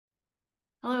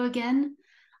Hello again,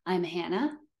 I'm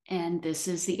Hanna, and this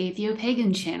is the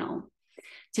Atheopagan channel.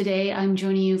 Today, I'm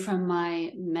joining you from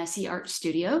my messy art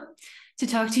studio to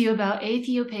talk to you about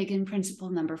Atheopagan principle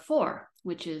number 4,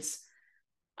 which is,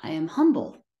 I am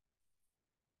humble.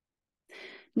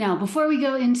 Now, before we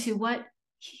go into what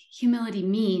humility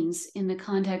means in the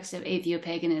context of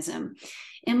Atheopaganism,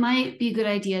 it might be a good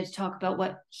idea to talk about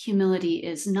what humility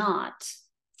is not.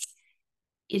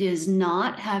 It is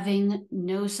not having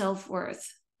no self-worth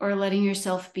or letting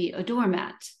yourself be a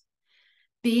doormat.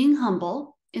 Being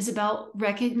humble is about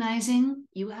recognizing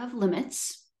you have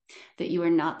limits, that you are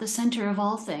not the center of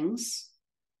all things,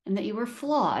 and that you are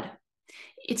flawed.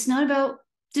 It's not about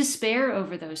despair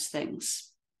over those things.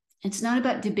 It's not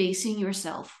about debasing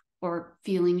yourself or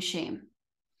feeling shame.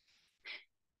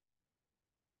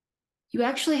 You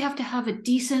actually have to have a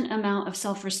decent amount of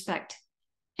self-respect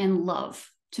and love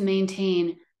to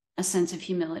maintain a sense of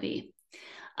humility.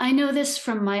 I know this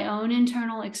from my own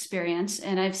internal experience,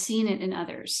 and I've seen it in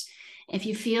others. If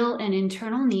you feel an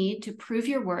internal need to prove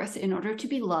your worth in order to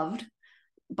be loved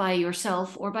by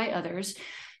yourself or by others,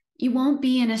 you won't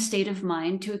be in a state of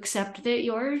mind to accept that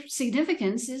your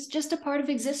significance is just a part of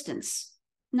existence,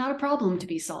 not a problem to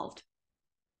be solved.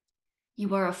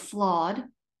 You are a flawed,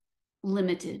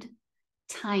 limited,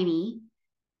 tiny,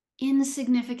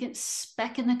 insignificant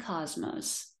speck in the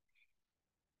cosmos,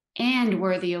 and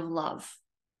worthy of love,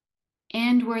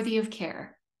 and worthy of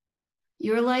care.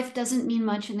 Your life doesn't mean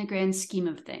much in the grand scheme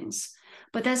of things,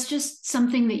 but that's just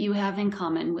something that you have in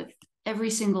common with every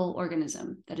single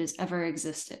organism that has ever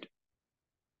existed.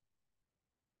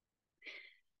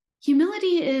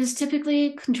 Humility is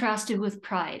typically contrasted with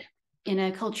pride in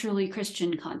a culturally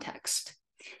Christian context,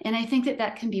 and I think that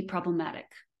that can be problematic.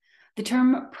 The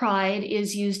term pride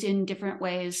is used in different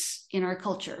ways in our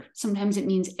culture. Sometimes it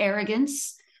means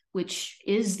arrogance, which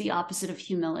is the opposite of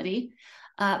humility,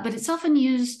 but it's often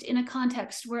used in a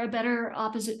context where a better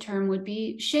opposite term would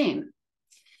be shame.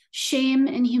 Shame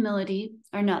and humility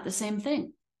are not the same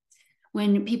thing.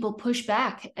 When people push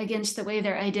back against the way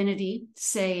their identity,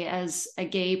 say as a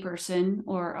gay person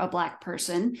or a Black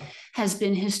person, has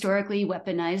been historically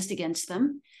weaponized against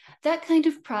them, that kind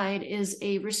of pride is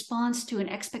a response to an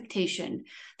expectation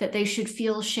that they should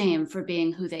feel shame for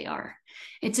being who they are.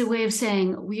 It's a way of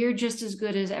saying, we're just as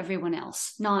good as everyone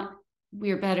else, not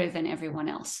we're better than everyone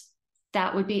else.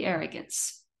 That would be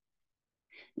arrogance.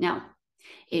 Now,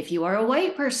 if you are a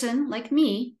white person like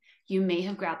me, you may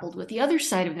have grappled with the other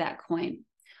side of that coin.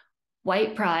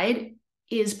 White pride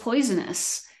is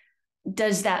poisonous.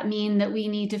 Does that mean that we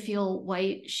need to feel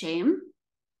white shame?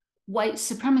 White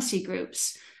supremacy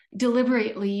groups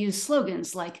deliberately use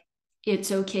slogans like, it's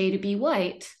okay to be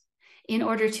white, in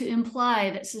order to imply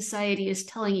that society is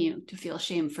telling you to feel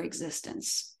shame for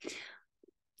existence.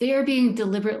 They are being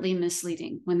deliberately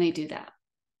misleading when they do that.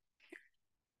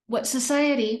 What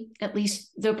society, at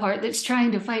least the part that's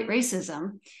trying to fight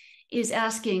racism, is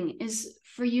asking is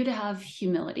for you to have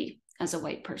humility as a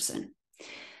white person.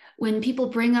 When people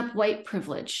bring up white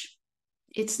privilege,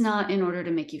 it's not in order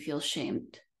to make you feel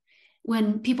shamed.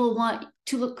 When people want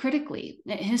to look critically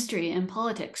at history and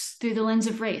politics through the lens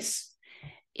of race,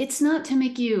 it's not to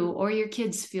make you or your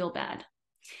kids feel bad.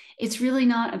 It's really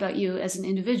not about you as an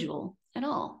individual at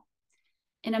all.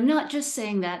 And I'm not just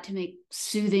saying that to make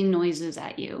soothing noises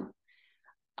at you.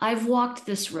 I've walked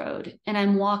this road and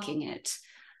I'm walking it.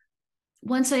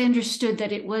 Once I understood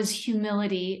that it was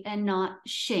humility and not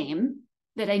shame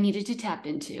that I needed to tap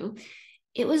into,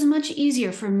 it was much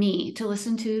easier for me to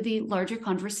listen to the larger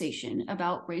conversation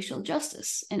about racial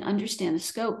justice and understand the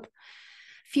scope.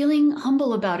 Feeling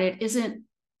humble about it isn't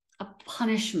a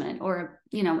punishment, or,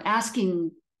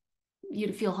 asking you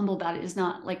to feel humble about it is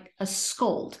not like a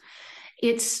scold.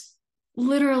 It's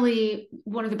literally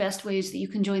one of the best ways that you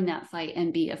can join that fight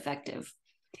and be effective.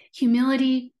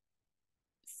 Humility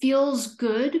feels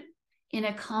good in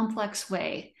a complex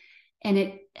way, and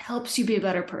it helps you be a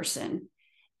better person.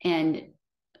 And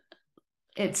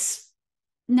it's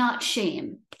not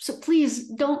shame. So please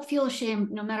don't feel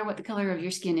ashamed no matter what the color of your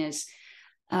skin is.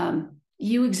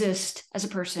 You exist as a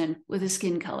person with a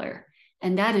skin color,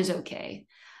 and that is okay.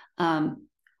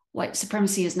 White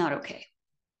supremacy is not okay.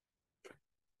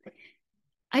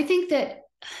 I think that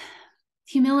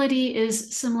humility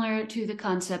is similar to the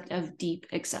concept of deep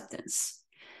acceptance.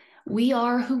 We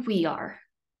are who we are,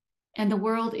 and the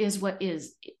world is what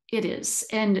it is.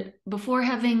 And before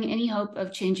having any hope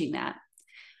of changing that,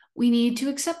 we need to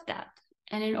accept that.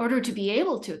 And in order to be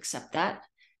able to accept that,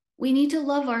 we need to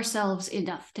love ourselves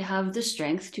enough to have the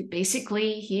strength to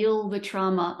basically heal the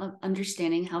trauma of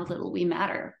understanding how little we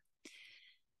matter.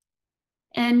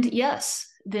 And yes,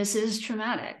 this is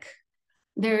traumatic.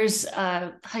 There's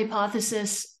a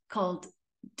hypothesis called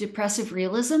depressive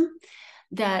realism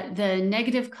that the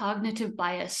negative cognitive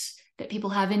bias that people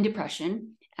have in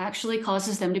depression actually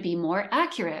causes them to be more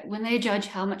accurate when they judge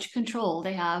how much control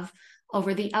they have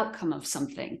over the outcome of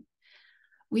something.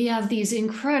 We have these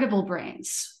incredible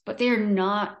brains, but they are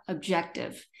not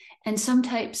objective. And some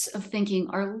types of thinking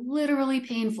are literally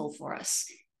painful for us,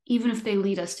 even if they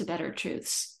lead us to better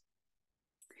truths.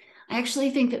 I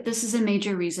actually think that this is a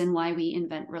major reason why we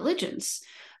invent religions,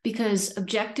 because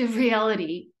objective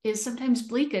reality is sometimes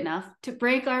bleak enough to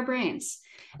break our brains.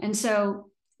 And so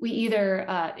we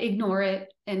either ignore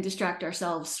it and distract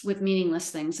ourselves with meaningless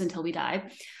things until we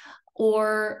die,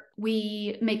 or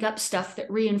we make up stuff that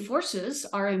reinforces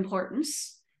our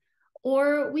importance,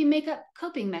 or we make up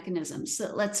coping mechanisms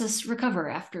that lets us recover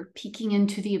after peeking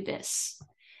into the abyss.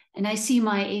 And I see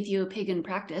my Atheopagan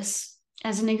practice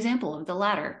as an example of the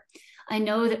latter. I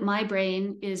know that my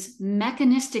brain is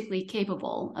mechanistically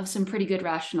capable of some pretty good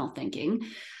rational thinking,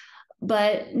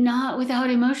 but not without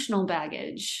emotional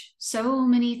baggage. So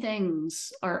many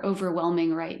things are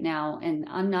overwhelming right now, and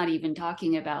I'm not even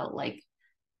talking about like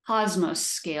cosmos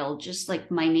scale, just like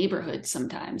my neighborhood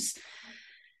sometimes.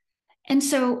 And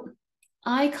so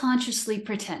I consciously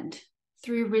pretend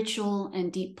through ritual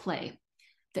and deep play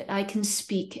that I can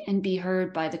speak and be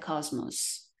heard by the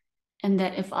cosmos, and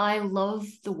that if I love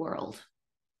the world,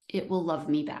 it will love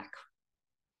me back.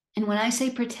 And when I say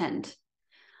pretend,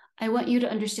 I want you to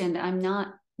understand that I'm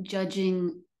not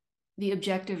judging the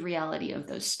objective reality of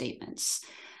those statements.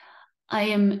 I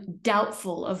am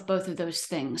doubtful of both of those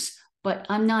things, but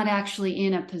I'm not actually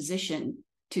in a position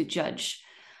to judge.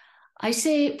 I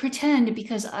say pretend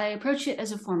because I approach it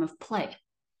as a form of play,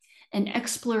 an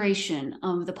exploration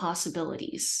of the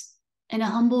possibilities, and a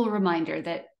humble reminder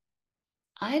that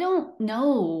I don't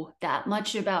know that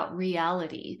much about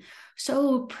reality.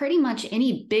 So pretty much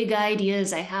any big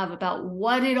ideas I have about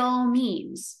what it all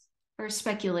means are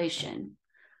speculation.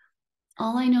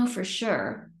 All I know for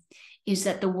sure is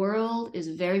that the world is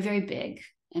very, very big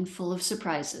and full of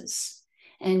surprises.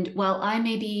 And while I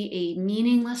may be a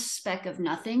meaningless speck of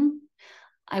nothing,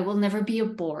 I will never be a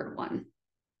bored one.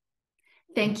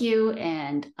 Thank you,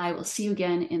 and I will see you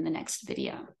again in the next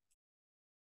video.